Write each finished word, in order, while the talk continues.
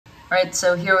Alright,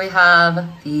 so here we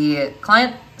have the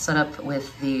client set up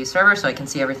with the server so I can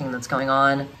see everything that's going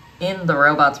on in the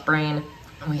robot's brain.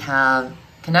 We have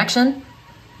connection,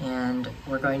 and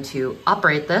we're going to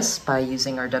operate this by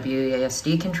using our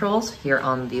WASD controls here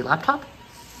on the laptop.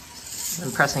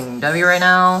 I'm pressing W right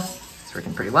now. It's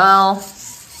working pretty well.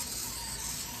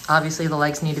 Obviously the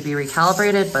legs need to be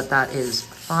recalibrated, but that is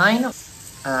fine.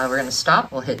 We're gonna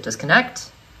stop, we'll hit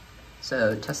disconnect.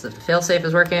 So test that the failsafe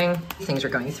is working. Things are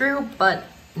going through, but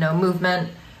no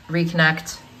movement.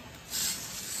 Reconnect.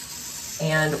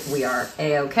 And we are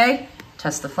A-OK.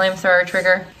 Test the flamethrower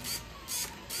trigger.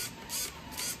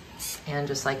 And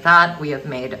just like that, we have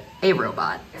made a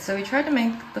robot. So we tried to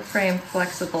make the frame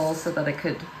flexible so that it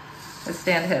could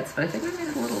withstand hits, but I think we made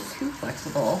it a little too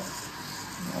flexible.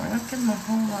 We're not getting a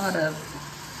whole lot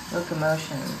of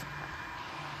locomotion.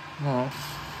 Well,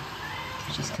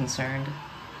 she's concerned.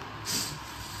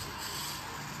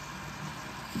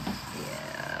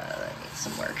 Yeah, that needs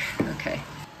some work. Okay.